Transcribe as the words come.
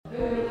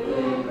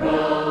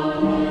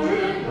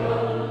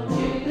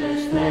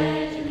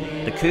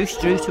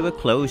Cooish drew to a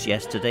close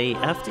yesterday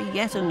after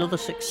yet another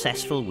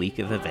successful week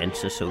of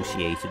events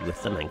associated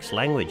with the Manx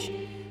language.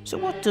 So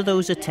what do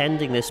those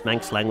attending this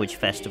Manx Language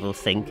Festival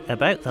think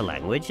about the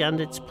language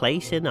and its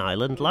place in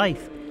island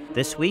life?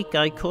 This week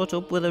I caught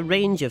up with a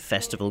range of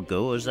festival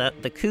goers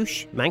at the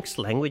Cooish Manx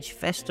Language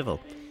Festival.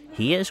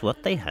 Here's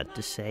what they had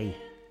to say.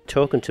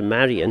 Talking to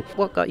Marion,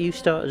 what got you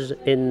started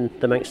in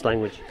the Manx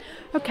language?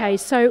 Okay,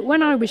 so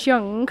when I was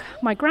young,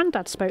 my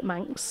granddad spoke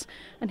Manx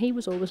and he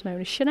was always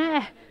known as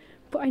Shanair.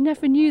 But I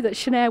never knew that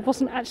Shanair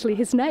wasn't actually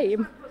his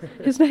name.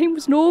 His name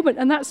was Norman,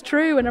 and that's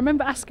true. And I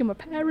remember asking my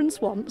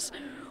parents once,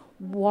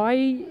 why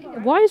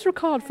is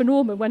Ricard for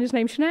Norman when his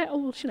name's Shanair? Oh,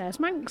 well, Shanair's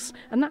Manx.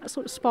 And that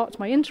sort of sparked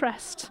my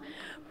interest.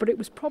 But it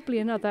was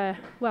probably I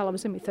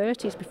was in my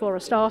 30s before I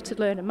started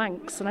learning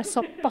Manx, and I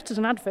spotted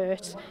an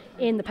advert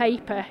in the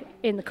paper,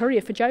 in the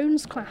Courier for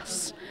Joan's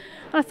class.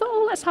 And I thought,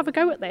 oh, let's have a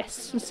go at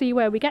this and see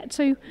where we get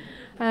to.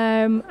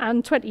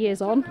 And 20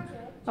 years on,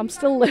 I'm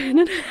still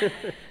learning.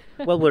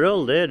 Well, we're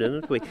all learning,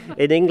 aren't we?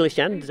 In English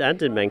and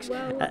in Manx.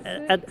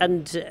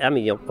 And I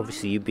mean,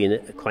 obviously you've been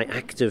a quite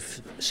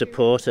active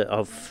supporter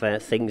of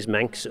things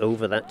Manx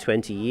over that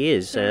 20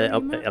 years. I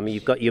mean,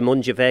 you've got your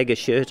Munjavega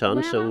shirt on.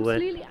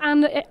 Absolutely.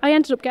 And I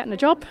ended up getting a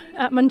job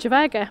at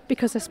Munjavega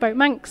because I spoke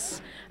Manx.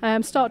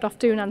 Started off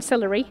doing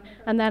ancillary,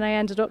 and then I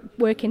ended up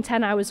working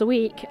 10 hours a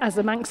week as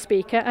a Manx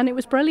speaker, and it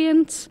was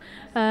brilliant.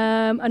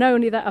 And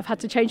only that I've had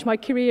to change my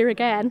career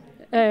again.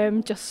 I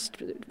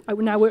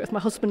now work with my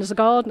husband as a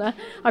gardener.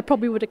 I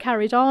probably would have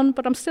carried on,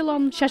 but I'm still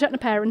on Sheshetna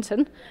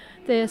Parenting,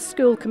 the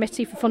school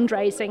committee for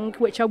fundraising,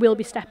 which I will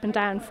be stepping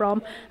down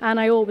from, and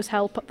I always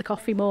help at the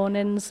coffee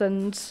mornings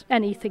and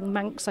anything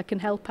Manx I can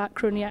help at,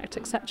 Cruniact,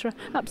 etc.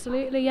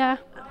 Absolutely, yeah.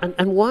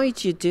 And why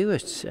do you do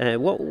it?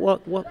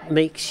 What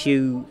makes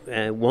you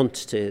want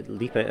to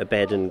leap out of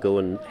bed and go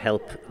and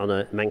help on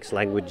a Manx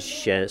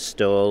language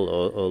stall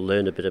or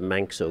learn a bit of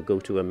Manx or go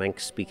to a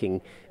Manx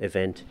speaking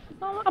event?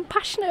 Well, I'm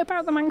passionate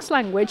about the Manx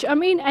language. I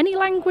mean, any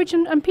language,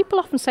 and people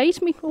often say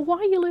to me, well, why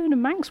are you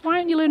learning Manx? Why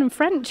aren't you learning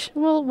French?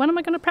 Well, when am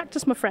I going to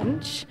practice my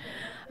French?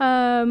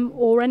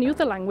 Or any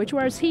other language,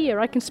 whereas here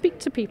I can speak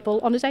to people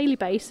on a daily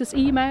basis,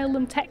 email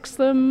them, text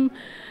them,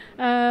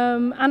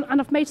 and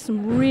I've made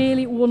some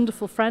really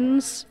wonderful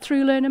friends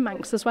through learning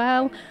Manx as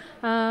well.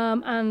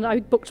 And I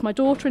booked my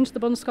daughter into the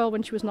Bunscall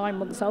when she was 9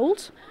 months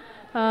old.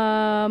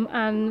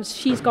 And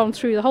she's gone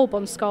through the whole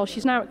Bunscall.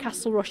 She's now at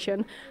Castle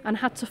Rushen and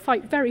had to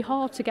fight very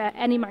hard to get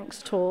any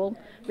Manx at all,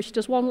 but she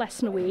does one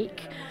lesson a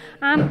week.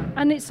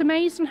 And it's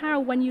amazing how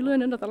when you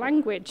learn another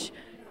language,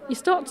 you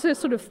start to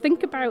sort of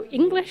think about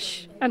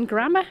English and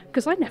grammar,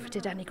 because I never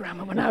did any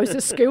grammar when I was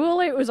at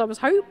school. I was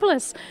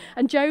hopeless.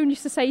 And Joan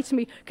used to say to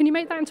me, can you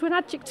make that into an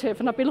adjective?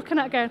 And I'd be looking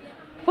at it going,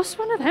 what's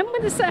one of them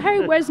when it's at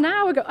home? Whereas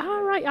now I go,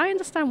 right, I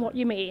understand what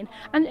you mean.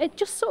 And it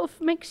just sort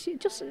of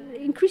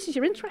increases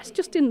your interest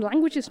just in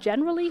languages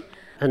generally.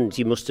 And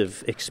you must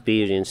have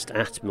experienced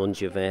at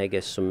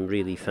Munjavega some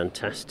really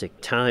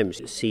fantastic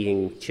times,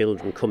 seeing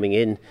children coming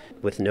in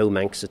with no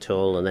Manx at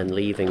all and then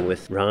leaving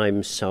with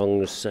rhymes,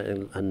 songs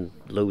and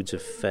loads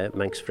of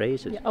Manx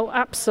phrases. Yeah, oh,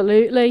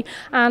 absolutely.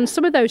 And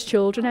some of those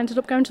children ended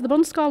up going to the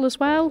Bunscall as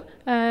well.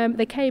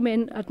 They came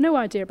in, had no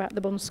idea about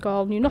the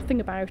Bunscall, knew nothing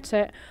about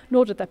it,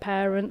 nor did their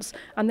parents,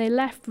 and they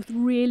left with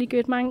really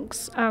good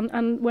Manx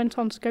and went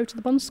on to go to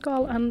the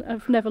Bunscall and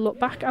have never looked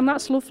back. And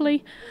that's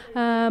lovely.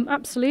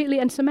 Absolutely.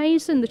 And it's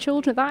amazing. The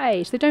children at that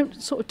age, they don't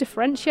sort of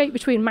differentiate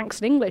between Manx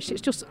and English. It's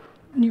just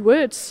new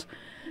words,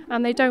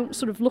 and they don't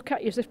sort of look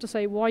at you as if to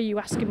say, why are you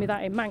asking me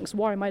that in Manx?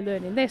 Why am I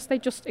learning this? They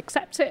just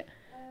accept it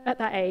at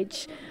that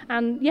age.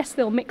 And yes,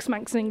 they'll mix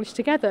Manx and English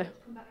together,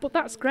 but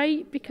that's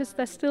great because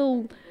they're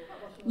still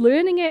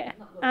learning it,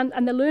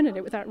 and they're learning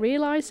it without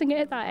realising it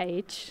at that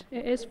age.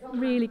 It is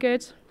really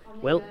good.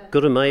 Well,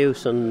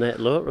 Guramayus on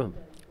Lotram.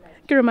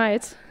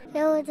 Guramayus.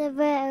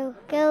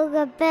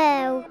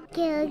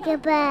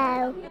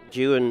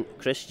 Jew and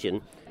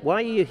Christian, why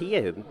are you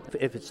here,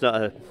 if it's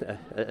not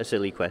a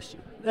silly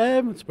question?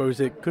 I suppose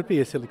it could be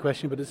a silly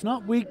question, but it's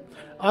not.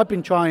 I've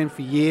been trying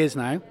for years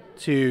now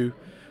to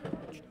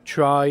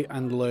try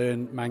and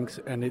learn Manx,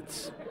 and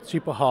it's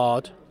super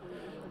hard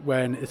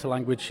when it's a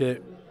language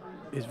that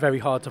is very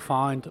hard to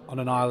find on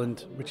an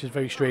island, which is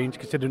very strange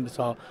considering it's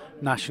our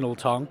national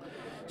tongue.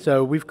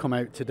 So we've come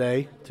out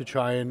today to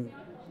try and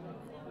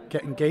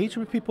get engaged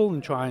with people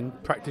and try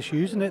and practice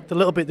using it. The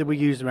little bit that we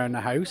use around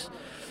the house,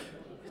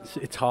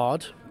 it's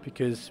hard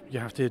because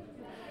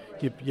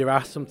you're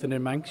asked something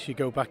in Manx, you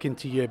go back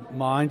into your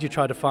mind, you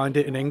try to find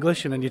it in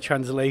English, and then you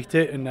translate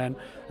it, and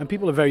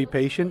people are very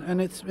patient, and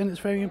it's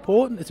very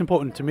important. It's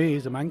important to me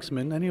as a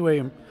Manxman anyway.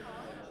 And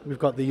we've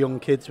got the young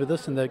kids with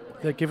us, and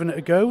they're giving it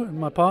a go, and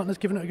my partner's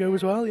giving it a go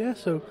as well. Yeah,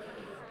 so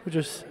we're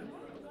just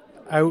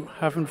out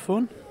having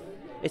fun.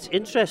 It's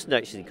interesting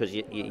actually because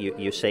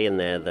you're saying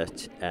there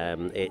that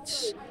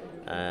it's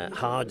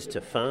hard to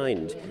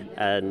find,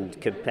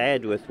 and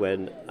compared with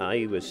when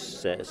I was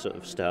sort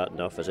of starting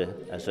off as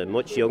a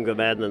much younger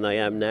man than I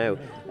am now,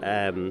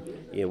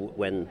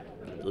 when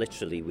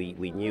literally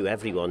we knew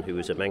everyone who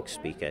was a Manx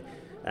speaker.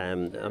 I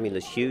mean,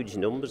 there's huge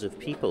numbers of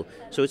people.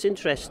 So it's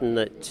interesting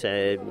that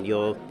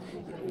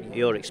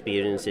your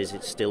experience is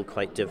it's still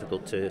quite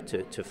difficult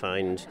to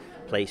find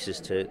places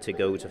to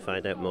go to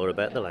find out more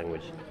about the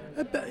language.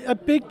 A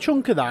big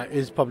chunk of that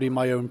is probably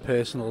my own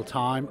personal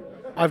time.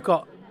 I've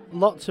got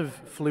lots of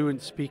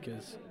fluent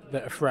speakers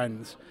that are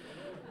friends,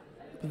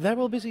 but they're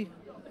all busy.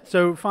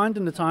 So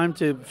finding the time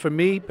for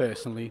me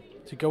personally,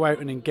 to go out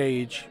and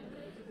engage,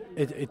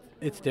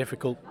 it's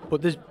difficult.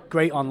 But there's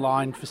great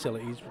online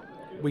facilities.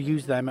 We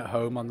use them at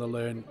home on the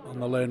Learn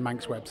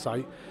Manx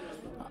website.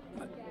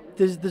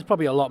 There's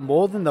probably a lot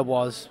more than there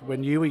was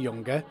when you were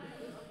younger,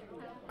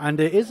 and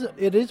it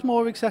is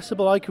more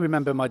accessible. I can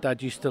remember my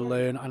dad used to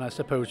learn, and I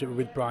suppose it was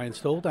with Brian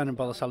Stoll down in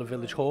Ballasalla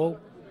Village Hall,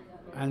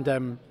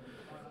 and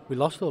we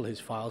lost all his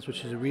files,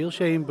 which is a real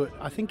shame. But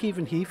I think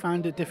even he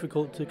found it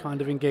difficult to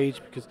kind of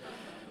engage because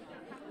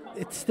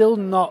it's still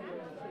not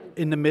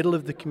in the middle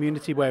of the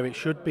community where it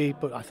should be.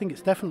 But I think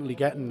it's definitely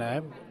getting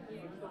there,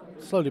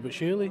 slowly but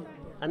surely.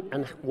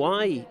 And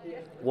why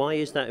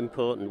is that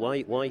important?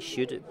 Why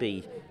should it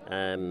be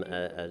an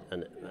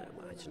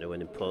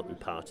important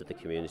part of the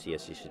community,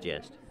 as you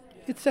suggest?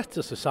 It sets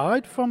us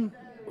aside from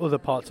other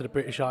parts of the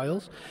British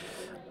Isles.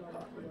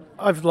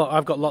 I've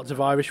got lots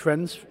of Irish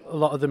friends. A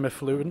lot of them are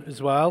fluent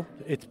as well.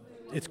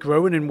 It's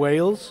growing in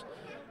Wales.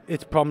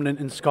 It's prominent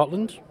in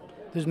Scotland.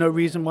 There's no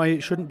reason why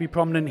it shouldn't be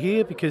prominent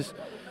here, because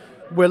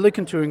we're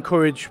looking to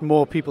encourage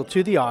more people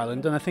to the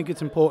island, and I think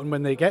it's important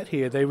when they get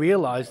here they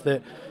realise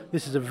that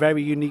this is a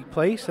very unique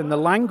place, and the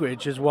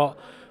language is what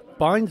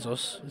binds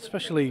us,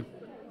 especially,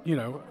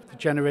 the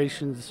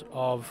generations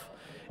of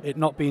it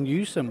not being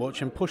used so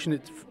much and pushing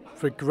it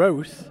for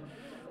growth.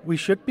 We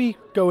should be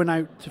going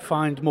out to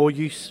find more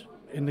use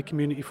in the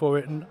community for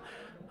it, and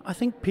I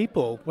think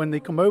people, when they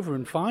come over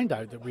and find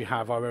out that we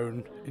have our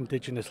own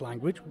Indigenous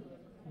language,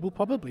 will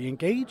probably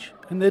engage,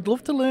 and they'd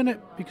love to learn it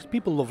because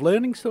people love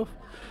learning stuff.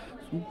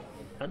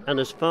 And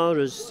as far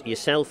as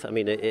yourself, I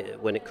mean,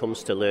 when it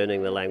comes to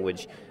learning the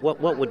language, what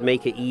would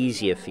make it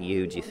easier for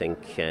you, do you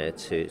think,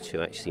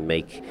 to actually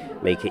make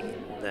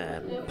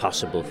it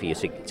possible for you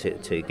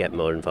to get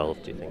more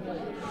involved, do you think?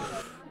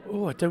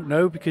 Oh, I don't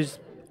know, because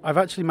I've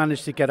actually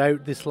managed to get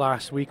out this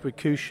last week with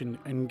Cooish and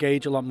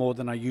engage a lot more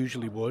than I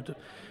usually would,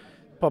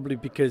 probably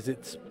because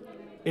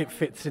it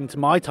fits into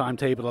my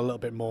timetable a little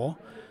bit more.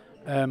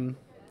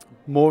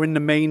 More in the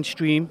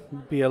mainstream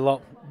would be a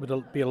lot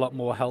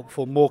more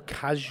helpful. More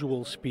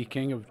casual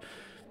speaking of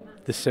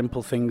the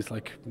simple things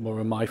like more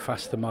of my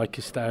faster my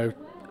kistau.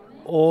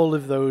 All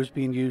of those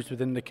being used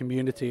within the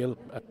community.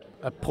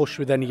 A push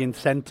with any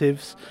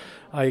incentives,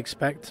 I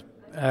expect.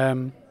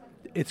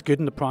 It's good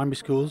in the primary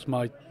schools.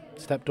 My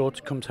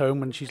stepdaughter comes home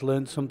when she's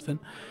learned something.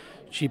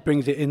 She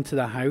brings it into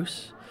the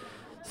house.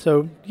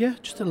 So yeah,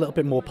 just a little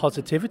bit more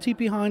positivity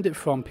behind it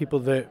from people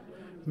that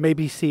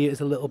maybe see it as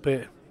a little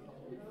bit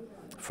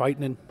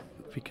frightening,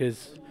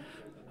 because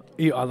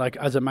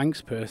as a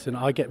Manx person,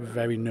 I get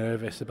very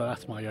nervous, but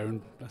that's my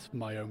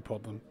own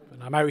problem,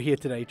 and I'm out here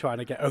today trying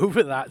to get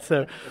over that.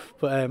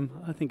 But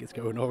I think it's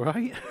going all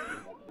right.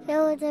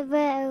 Kill the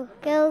bell,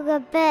 kill the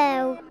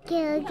bell,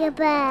 kill the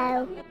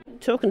bell.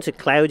 Talking to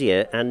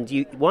Claudia, and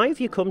why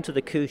have you come to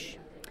the Cooish?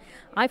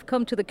 I've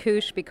come to the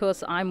Cooish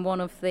because I'm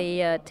one of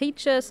the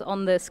teachers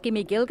on the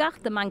Skimmy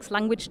Gilgach, the Manx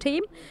language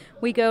team.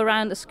 We go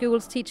around the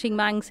schools teaching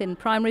Manx in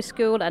primary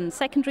school and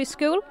secondary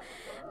school.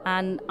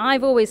 And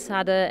I've always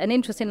had an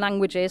interest in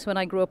languages when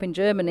I grew up in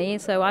Germany.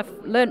 So I've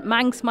learnt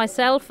Manx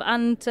myself,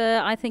 and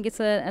I think it's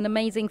an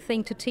amazing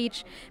thing to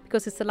teach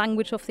because it's the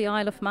language of the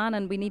Isle of Man,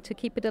 and we need to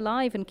keep it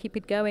alive and keep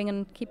it going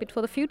and keep it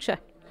for the future.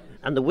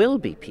 And there will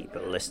be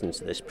people listening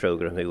to this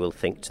programme who will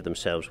think to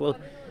themselves, well,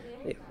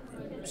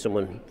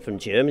 someone from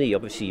Germany,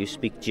 obviously you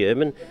speak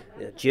German.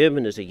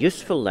 German is a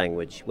useful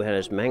language,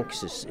 whereas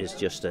Manx is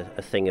just a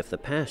thing of the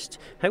past.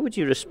 How would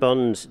you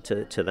respond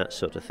to that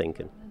sort of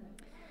thinking?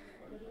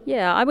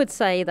 Yeah, I would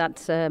say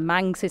that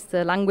Manx is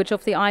the language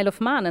of the Isle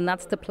of Man, and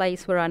that's the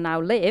place where I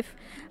now live,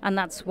 and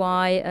that's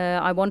why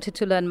I wanted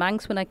to learn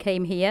Manx when I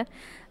came here,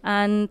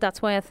 and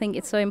that's why I think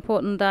it's so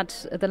important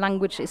that the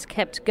language is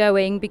kept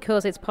going,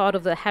 because it's part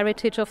of the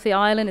heritage of the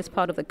island, it's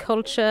part of the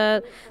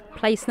culture,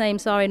 place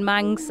names are in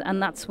Manx, and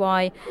that's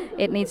why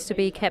it needs to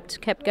be kept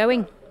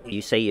going.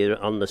 You say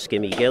you're on the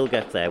Skimmy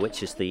Gilgach there,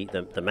 which is the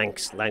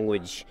Manx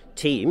language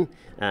team,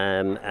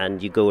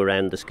 and you go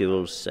around the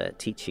schools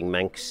teaching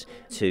Manx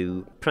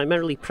to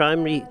primarily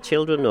primary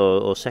children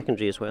or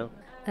secondary as well?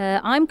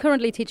 I'm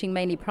currently teaching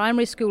mainly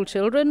primary school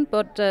children,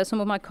 but some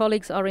of my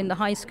colleagues are in the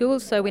high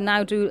schools, so we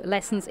now do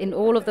lessons in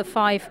all of the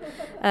 5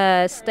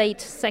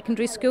 state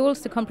secondary schools,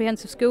 the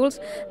comprehensive schools,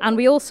 and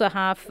we also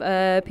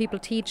have people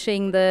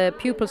teaching the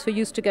pupils who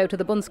used to go to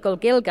the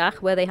Bunskull Gilgach,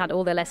 where they had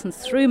all their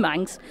lessons through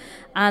Manx,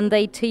 and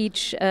they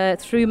teach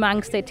through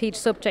Manx, they teach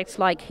subjects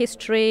like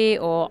history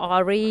or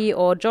RE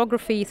or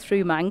geography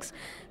through Manx,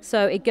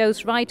 so it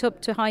goes right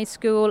up to high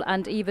school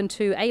and even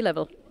to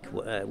A-level.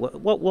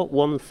 What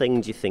one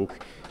thing do you think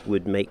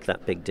would make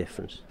that big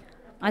difference?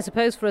 I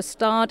suppose for a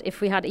start, if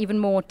we had even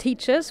more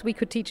teachers, we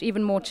could teach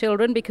even more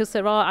children, because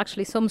there are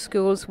actually some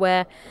schools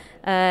where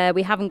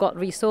we haven't got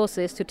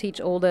resources to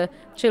teach all the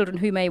children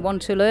who may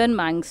want to learn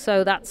Manx.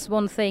 So that's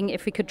one thing.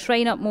 If we could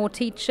train up more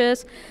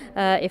teachers,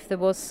 if there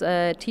was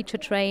teacher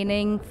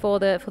training for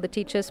the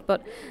teachers.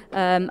 But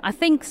I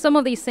think some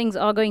of these things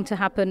are going to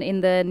happen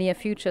in the near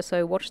future,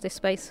 so watch this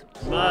space.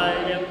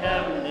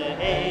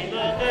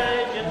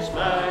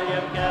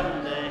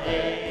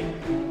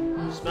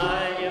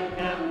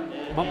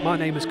 My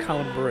name is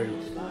Callum Brew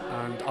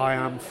and I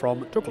am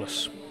from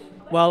Douglas.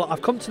 Well,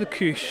 I've come to the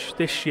Cooish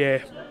this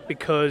year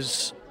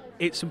because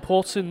it's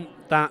important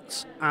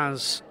that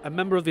as a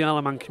member of the Isle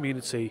of Man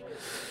community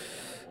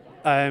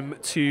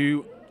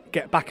to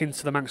get back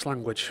into the Manx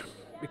language,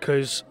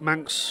 because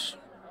Manx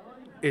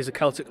is a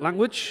Celtic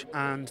language,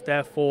 and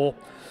therefore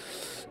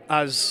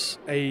as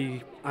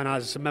a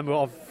member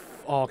of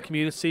our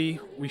community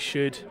we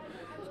should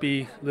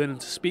be learning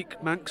to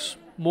speak Manx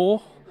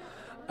more.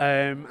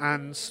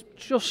 And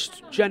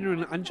just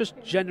generally,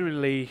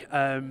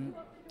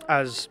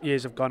 as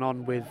years have gone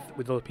on with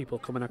other people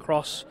coming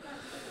across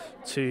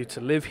to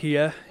live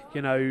here,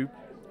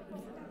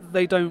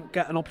 they don't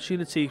get an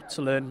opportunity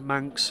to learn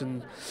Manx,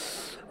 and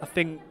I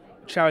think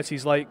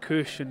charities like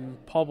Cooish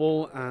and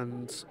Pobble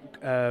and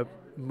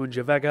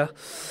Munja Vega,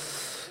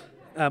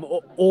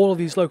 all of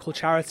these local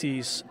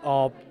charities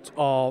are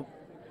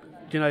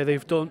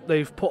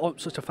they've put up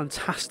such a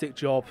fantastic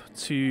job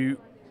to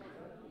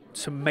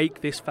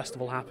make this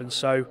festival happen.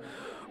 So,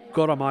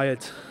 God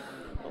Amayad.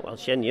 Well,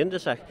 Shen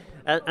Yundasach.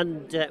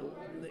 And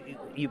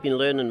you've been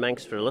learning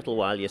Manx for a little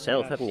while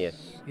yourself, haven't you?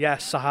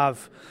 Yes, I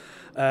have.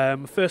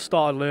 First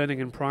started learning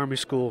in primary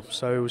school,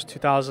 so it was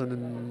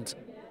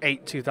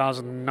 2008,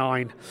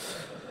 2009.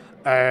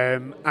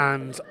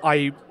 And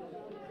I,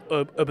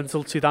 up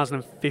until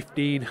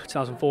 2015,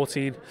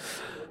 2014,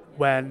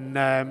 when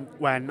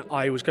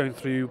I was going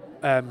through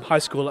high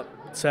school at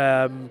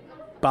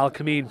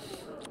Balcamine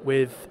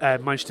with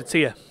Manchester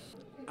Tia,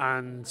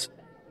 and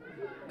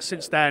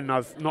since then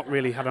I've not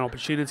really had an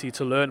opportunity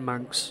to learn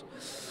Manx,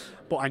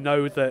 but I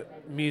know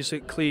that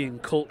musically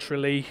and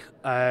culturally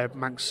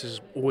Manx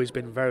has always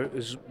been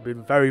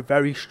very,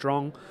 very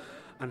strong,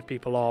 and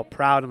people are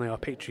proud and they are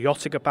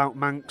patriotic about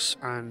Manx,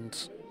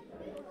 and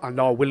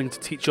are willing to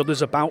teach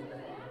others about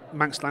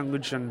Manx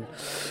language and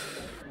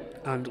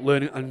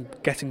learning and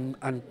getting,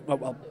 and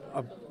well,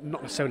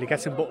 not necessarily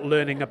getting, but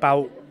learning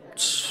about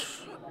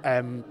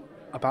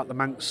the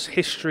Manx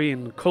history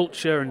and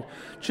culture, and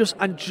just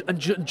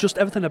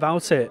everything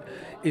about it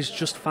is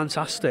just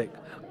fantastic.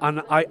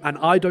 And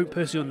I don't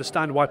personally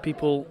understand why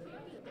people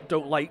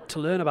don't like to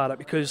learn about it,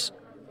 because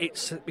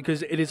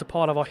it is a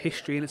part of our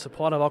history and it's a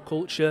part of our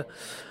culture.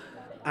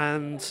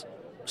 And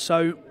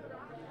so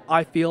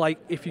I feel like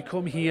if you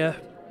come here,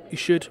 you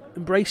should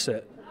embrace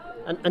it.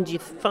 And do you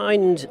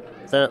find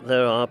that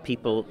there are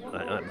people,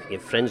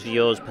 friends of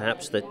yours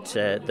perhaps,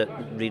 that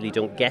really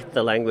don't get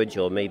the language,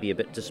 or maybe a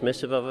bit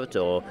dismissive of it,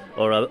 or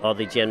are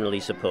they generally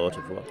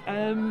supportive of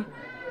it?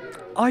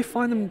 I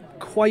find them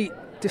quite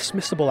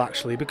dismissible,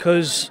 actually,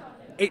 because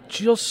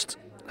it's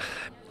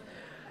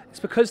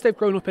because they've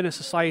grown up in a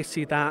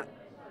society that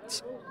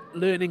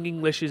learning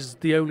English is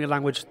the only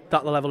language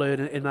that they'll ever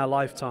learn in their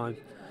lifetime.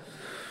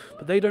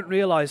 But they don't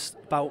realise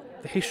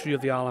about the history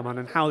of the Isle of Man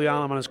and how the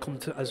Isle of Man has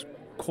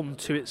come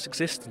to its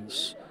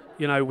existence,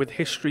 with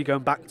history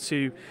going back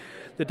to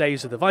the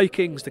days of the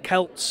Vikings, the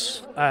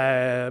Celts,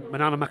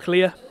 Manana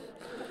MacLear,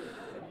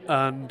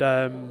 and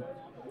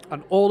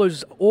all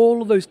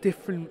of those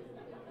different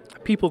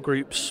people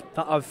groups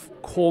that have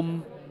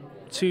come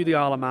to the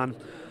Isle of Man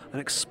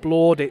and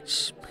explored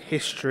its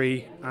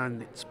history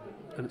and its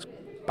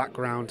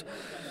background.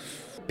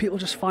 People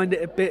just find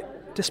it a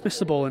bit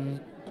dismissible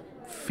and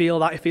feel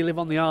that if you live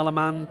on the Isle of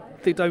Man,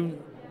 they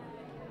don't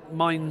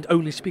mind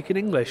only speaking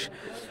English,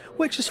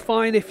 which is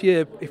fine if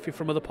you're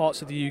from other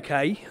parts of the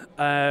UK.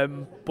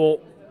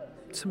 But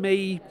to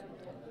me,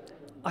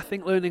 I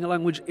think learning a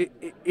language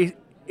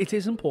it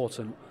is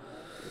important.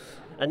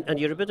 And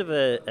you're a bit of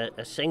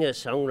a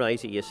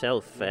singer-songwriter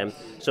yourself.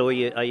 So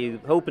are you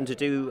hoping to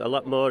do a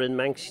lot more in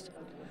Manx?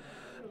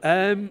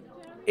 In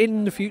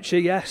the future,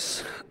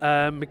 yes,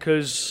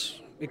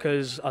 because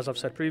as I've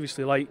said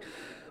previously,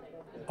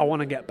 I want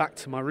to get back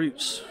to my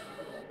roots.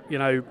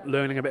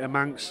 Learning a bit of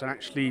Manx and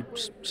actually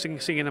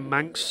singing in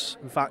Manx.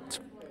 In fact,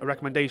 a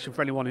recommendation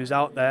for anyone who's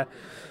out there: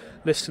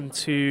 listen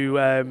to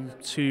Manam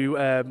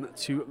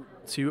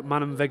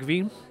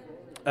Vegveen,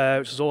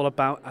 which is all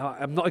about.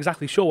 I'm not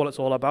exactly sure what it's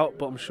all about,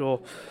 but I'm sure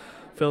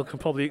Phil can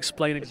probably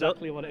explain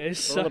exactly what it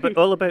is.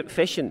 All about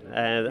fishing,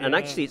 and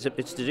actually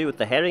it's to do with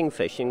the herring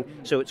fishing.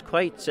 So it's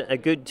quite a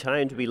good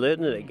time to be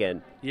learning it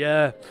again.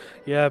 Yeah.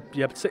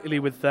 Particularly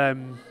with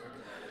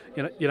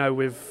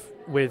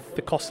with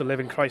the cost of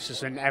living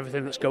crisis and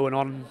everything that's going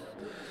on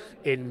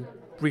in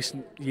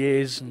recent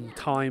years and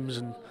times,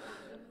 and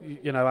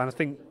and I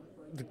think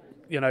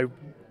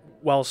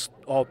whilst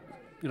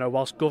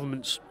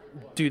governments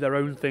do their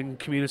own thing,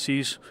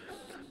 communities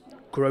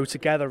grow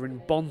together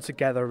and bond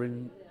together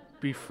and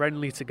be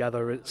friendly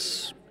together.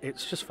 It's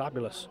it's just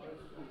fabulous.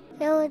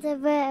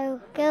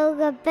 Gilgaboo,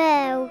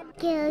 Gilgaboo,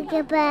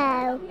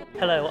 Gilgaboo.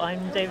 Hello,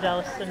 I'm David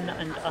Allison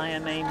and I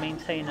am a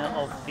maintainer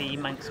of the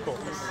Manx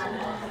corpus.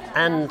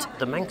 And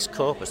the Manx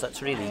corpus,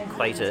 that's really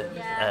quite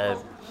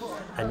a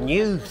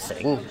new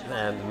thing,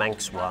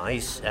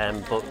 Manx-wise,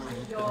 but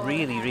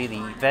really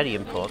very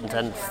important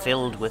and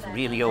filled with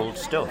really old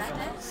stuff.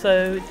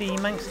 So the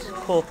Manx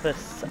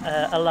corpus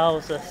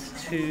allows us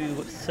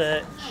to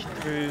search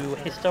through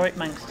historic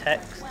Manx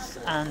texts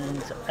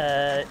and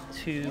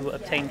to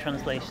obtain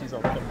translations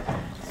of them.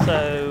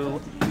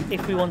 So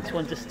if we want to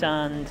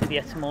understand the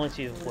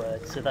etymology of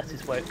words, so that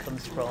is where it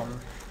comes from,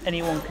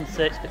 anyone can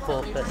search the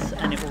corpus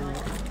and it will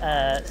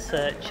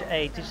search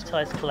a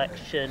digitised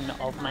collection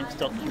of Manx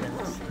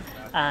documents,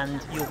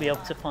 and you'll be able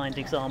to find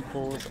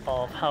examples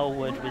of how a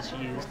word was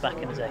used back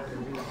in the day.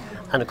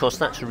 And of course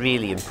that's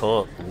really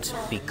important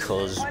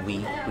because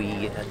we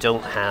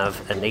don't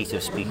have a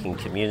native speaking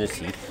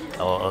community,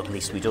 or at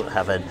least we don't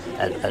have a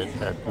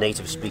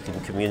native speaking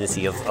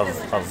community of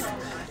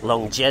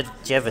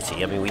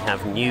longevity. I mean, we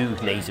have new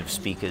native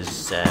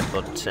speakers,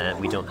 but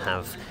we don't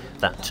have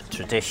that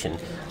tradition,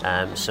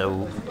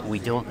 so we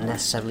don't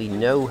necessarily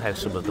know how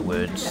some of the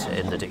words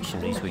in the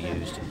dictionaries were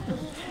used.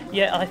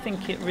 Yeah, I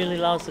think it really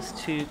allows us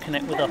to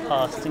connect with our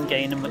past and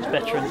gain a much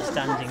better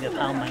understanding of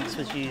how Manx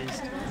was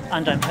used,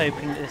 and I'm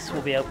hoping that this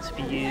will be able to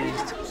be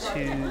used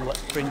to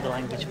bring the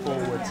language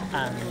forward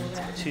and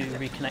to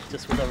reconnect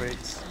us with our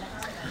roots.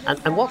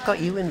 And what got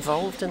you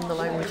involved in the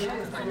language?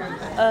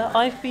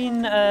 I've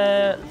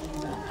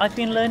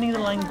been learning the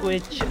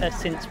language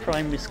since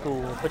primary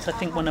school, but I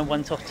think when I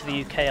went off to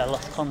the UK I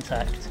lost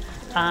contact.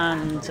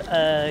 And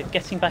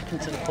getting back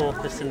into the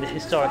corpus and the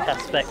historic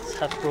aspects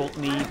have brought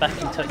me back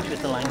in touch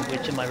with the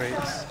language and my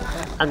roots.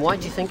 And why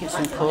do you think it's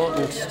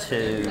important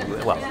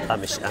to, well,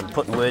 I'm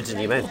putting words in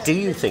your mouth, do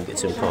you think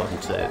it's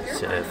important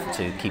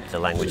to keep the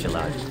language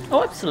alive?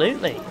 Oh,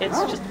 absolutely.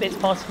 It's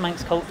part of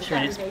Manx culture,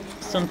 and it's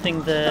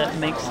something that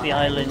makes the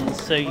island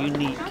so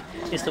unique,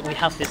 is that we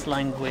have this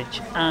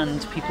language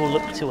and people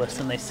look to us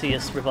and they see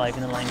us reviving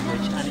the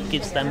language, and it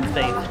gives them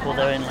faith for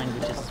their own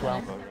languages as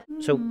well.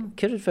 So,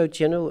 Cyrryd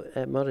do you know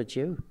Morad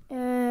you?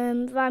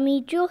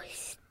 Rami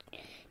just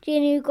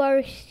Genu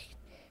Gors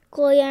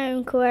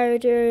Goyan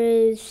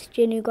Corridors,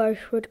 Genu Gors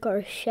Wood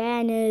Gors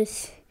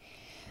Shanas,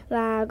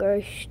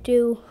 Lagor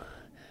Stew,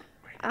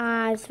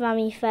 as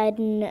Rami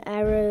Fedden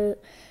Arrow,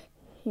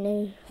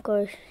 no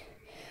Gors,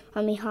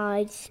 Rami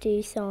Hyde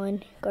Stew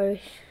Son, Gors,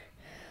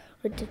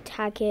 with the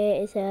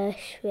Taggart is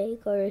Ash,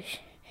 Gors,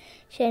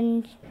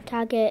 Shen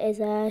Taggart is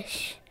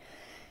Ash.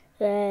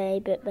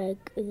 As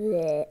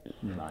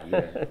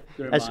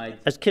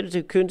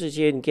Cyrryd Cúntas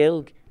Ian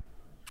Gilg?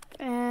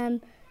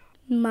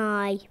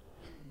 My.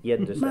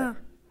 Yendas.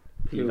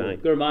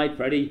 Gurmai,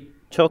 Freddie.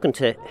 Talking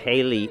to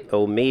Hayley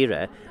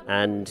O'Meara,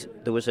 and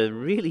there was a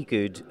really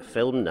good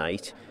film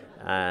night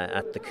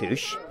at the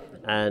Cooish,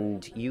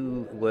 and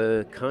you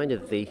were kind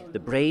of the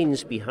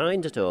brains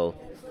behind it all.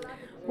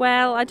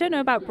 Well, I don't know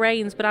about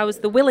brains, but I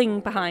was the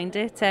willing behind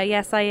it.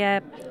 Yes,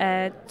 I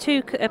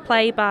took a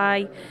play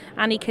by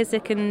Annie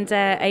Kissack and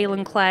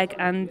Aileen Clegg,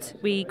 and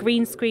we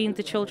green screened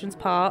the children's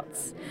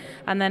parts,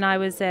 and then I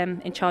was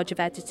in charge of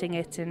editing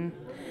it and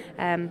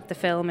the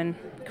film and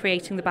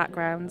creating the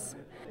backgrounds.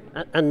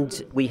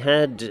 And we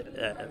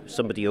had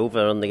somebody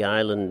over on the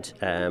island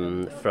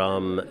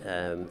from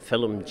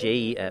Film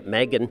G,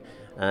 Megan,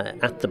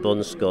 at the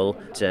Bunskull,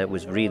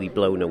 was really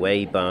blown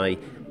away by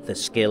the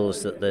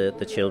skills that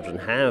the children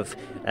have.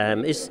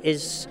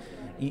 Is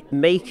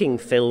making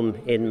film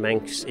in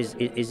Manx,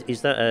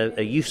 is that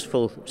a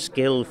useful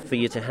skill for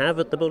you to have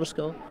at the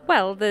Bunskull?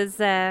 Well,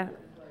 there's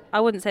I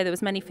wouldn't say there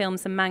was many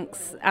films in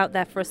Manx out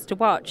there for us to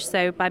watch,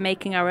 so by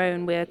making our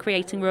own we're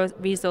creating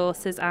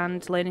resources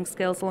and learning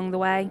skills along the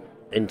way.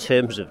 In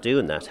terms of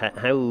doing that,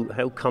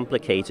 how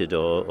complicated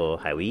or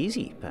how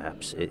easy,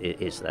 perhaps,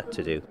 is that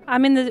to do? I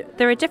mean,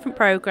 there are different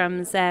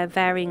programmes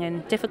varying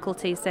in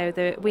difficulty. So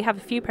we have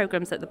a few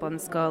programmes at the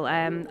Bunskull,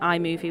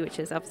 iMovie, which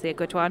is obviously a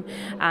good one,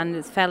 and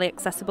it's fairly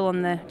accessible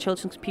on the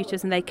children's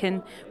computers, and they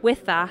can,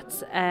 with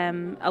that,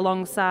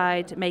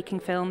 alongside making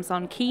films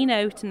on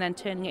Keynote and then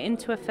turning it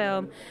into a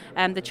film,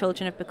 the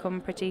children have become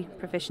pretty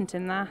proficient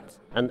in that.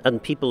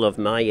 And people of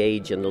my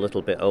age and a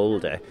little bit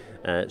older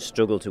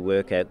struggle to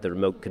work out the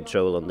remote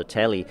control on the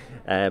telly,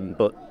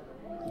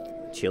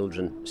 but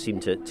children seem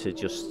to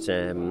just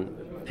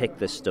pick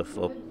this stuff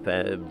up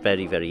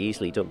very, very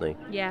easily, don't they?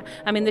 Yeah,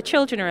 I mean, the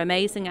children are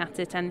amazing at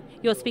it, and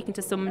you're speaking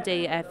to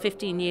somebody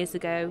 15 years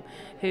ago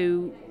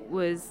who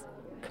was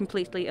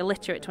completely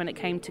illiterate when it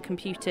came to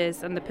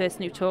computers, and the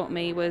person who taught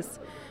me was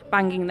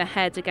banging their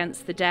head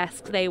against the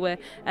desk. They were,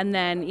 and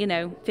then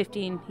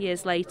 15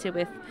 years later,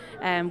 with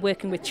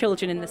working with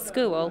children in the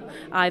school,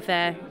 I've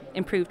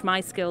improved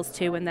my skills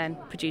too, and then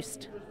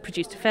produced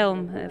a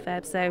film.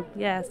 So.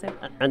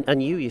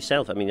 And you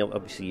yourself, I mean,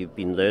 obviously you've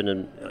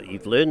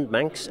learned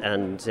Manx,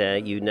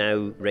 and you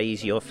now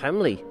raise your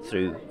family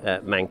through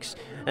Manx.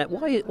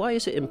 Why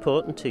is it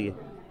important to you?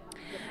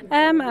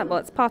 Well,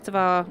 it's part of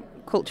our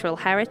cultural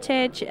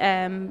heritage.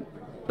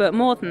 But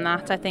more than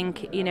that, I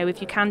think,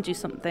 if you can do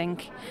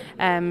something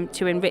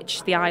to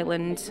enrich the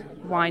island,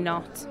 why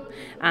not?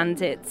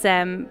 And it's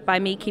by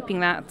me keeping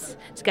that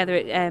together,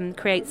 it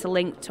creates a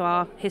link to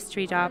our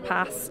history, to our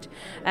past,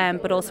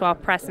 but also our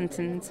present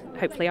and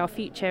hopefully our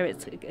future.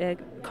 It's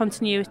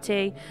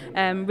continuity,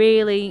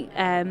 really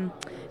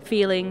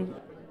feeling.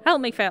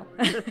 Help me, Phil.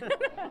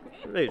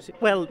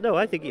 Well, no,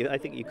 I think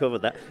you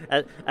covered that.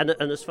 And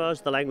as far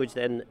as the language,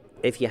 then,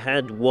 if you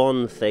had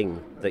one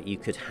thing that you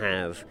could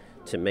have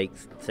to make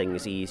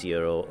things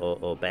easier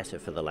or better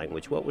for the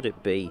language, what would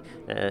it be?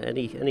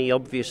 Any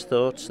obvious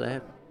thoughts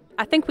there?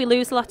 I think we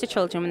lose a lot of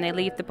children when they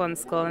leave the Bun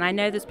School, and I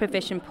know there's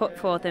provision put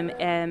for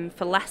them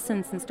for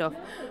lessons and stuff,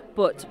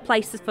 but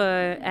places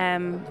for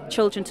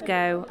children to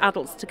go,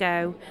 adults to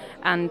go,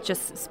 and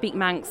just speak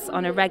Manx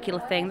on a regular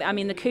thing. I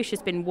mean, the Cooish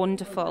has been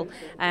wonderful.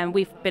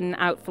 We've been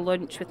out for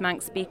lunch with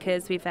Manx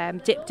speakers. We've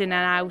dipped in and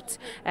out,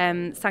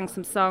 sang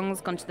some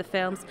songs, gone to the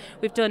films.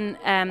 We've done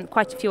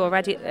quite a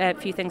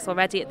few things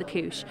already at the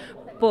Cooish,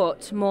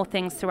 but more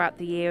things throughout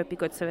the year would be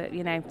good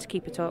to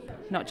keep it up,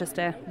 not just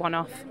a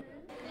one-off.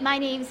 My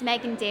name's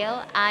Megan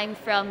Dale. I'm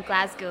from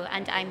Glasgow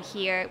and I'm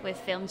here with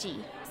Film G.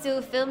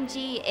 So Film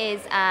G is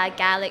a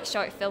Gaelic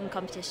short film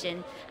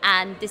competition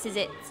and this is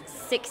its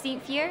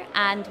 16th year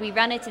and we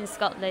run it in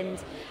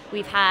Scotland.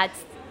 We've had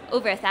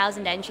over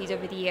 1,000 entries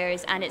over the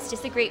years and it's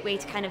just a great way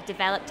to kind of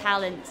develop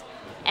talent,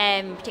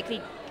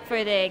 particularly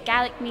for the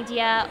Gaelic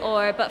media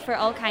but for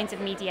all kinds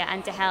of media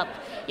and to help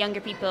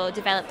younger people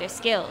develop their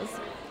skills.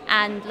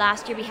 And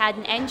last year we had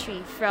an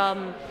entry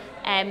from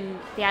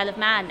the Isle of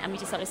Man and we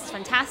just thought this is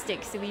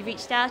fantastic, so we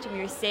reached out and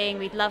we were saying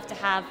we'd love to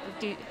have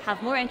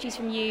more entries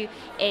from you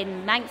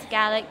in Manx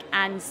Gaelic,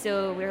 and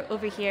so we're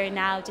over here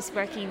now just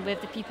working with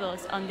the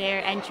peoples on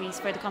their entries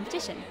for the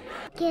competition.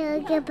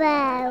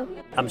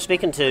 I'm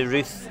speaking to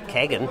Ruth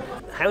Kegan.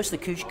 How's the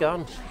Cooish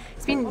gone?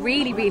 It's been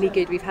really, really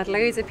good. We've had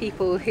loads of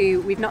people who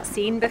we've not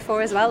seen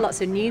before as well,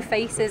 lots of new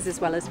faces as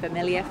well as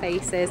familiar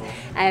faces,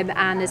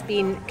 and there's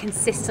been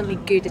consistently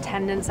good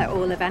attendance at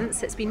all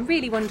events. It's been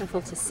really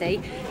wonderful to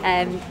see.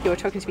 You were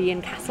talking to me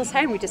in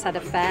Castletown. We just had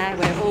a fair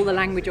where all the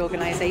language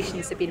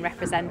organisations have been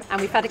represented, and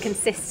we've had a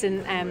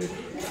consistent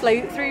flow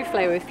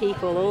of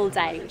people all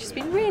day, which has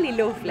been really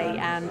lovely.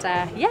 And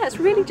it's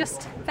really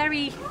just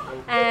very,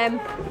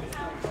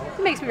 it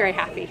makes me very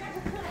happy.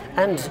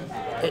 And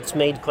it's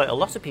made quite a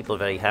lot of people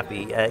very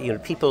happy.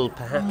 People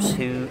perhaps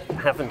who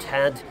haven't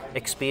had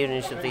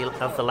experience of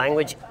the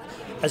language,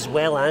 as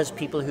well as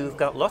people who've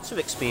got lots of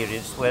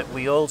experience, where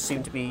we all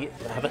seem to be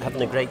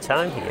having a great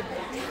time here.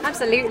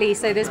 Absolutely.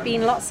 So there's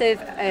been lots of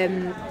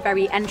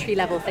very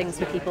entry-level things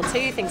for people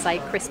too, things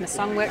like Christmas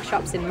song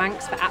workshops in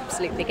Manx for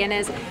absolute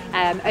beginners,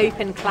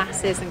 open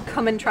classes and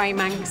come and try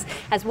Manx,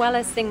 as well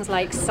as things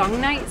like song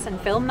nights and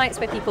film nights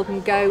where people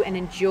can go and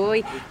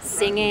enjoy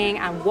singing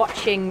and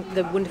watching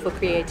the wonderful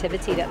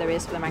creativity that there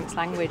is for the Manx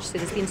language. So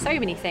there's been so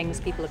many things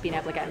people have been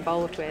able to get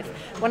involved with.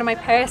 One of my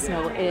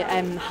personal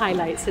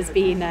highlights has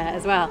been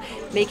as well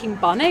making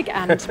bonnig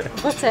and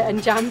butter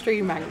and jam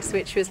through Manx,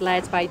 which was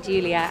led by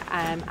Juliet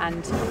and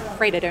I'm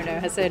afraid I don't know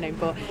her surname,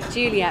 but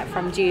Juliet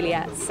from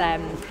Juliet's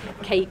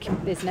cake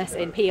business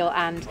in Peel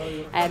and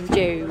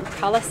Joe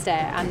Collister,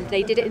 and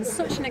they did it in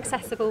such an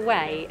accessible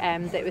way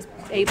that it was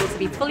able to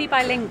be fully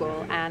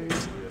bilingual and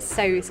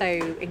so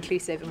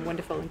inclusive and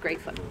wonderful and great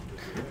fun.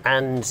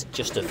 And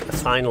just a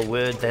final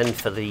word then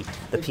for the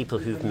people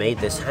who've made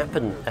this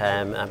happen.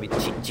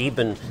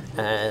 Jeeban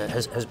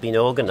has been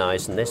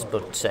organising this,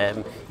 but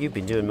you've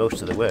been doing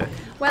most of the work.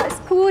 Well, it's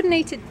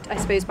coordinated, I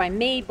suppose, by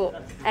me,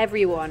 but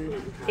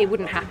everyone, it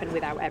wouldn't happen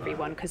without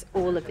everyone, because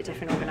all of the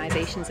different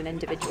organisations and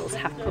individuals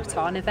have put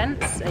on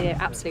events. You're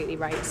absolutely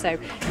right. So,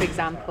 for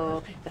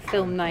example, the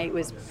film night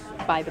was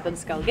by the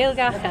Bunskull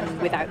Gilgach,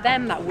 and without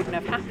them that wouldn't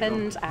have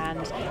happened.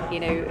 And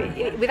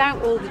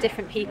without all the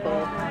different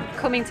people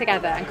coming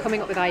together and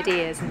coming up with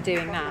ideas and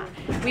doing that,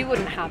 we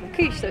wouldn't have a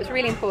Cooish. So it's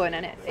really important,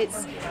 and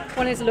it's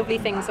one of those lovely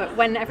things that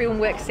when everyone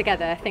works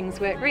together, things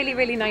work really,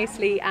 really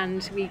nicely,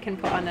 and we can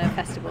put on a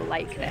festival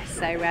like this.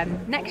 So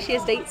next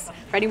year's dates,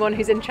 for anyone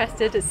who's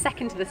interested, is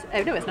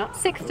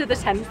 6th to the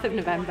 10th of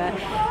November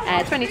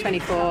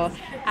 2024,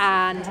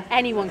 and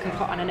anyone can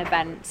put on an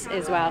event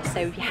as well. So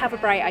if you have a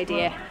bright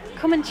idea,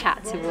 come and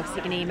chat to us.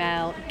 You can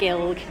email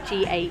gilg,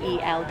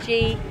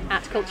 GAELG,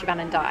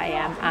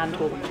 @culturebannon.im, and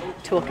we'll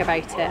talk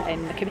about it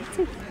in the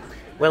committee.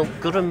 Well,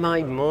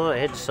 Gurmai Moore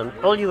Edson,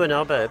 all you and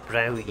Abba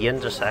Brow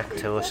Yendersack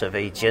to us of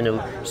a Genu,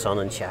 Son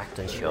and Shacht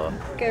and Shaw.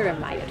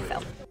 Gurmai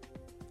Phil.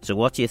 So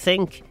what do you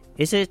think?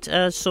 Is it,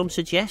 as some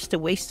suggest, a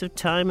waste of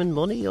time and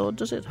money, or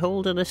does it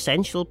hold an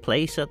essential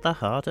place at the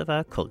heart of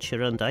our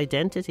culture and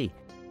identity?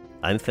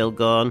 I'm Phil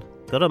Gawne.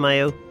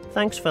 Gurmaio.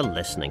 Thanks for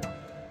listening.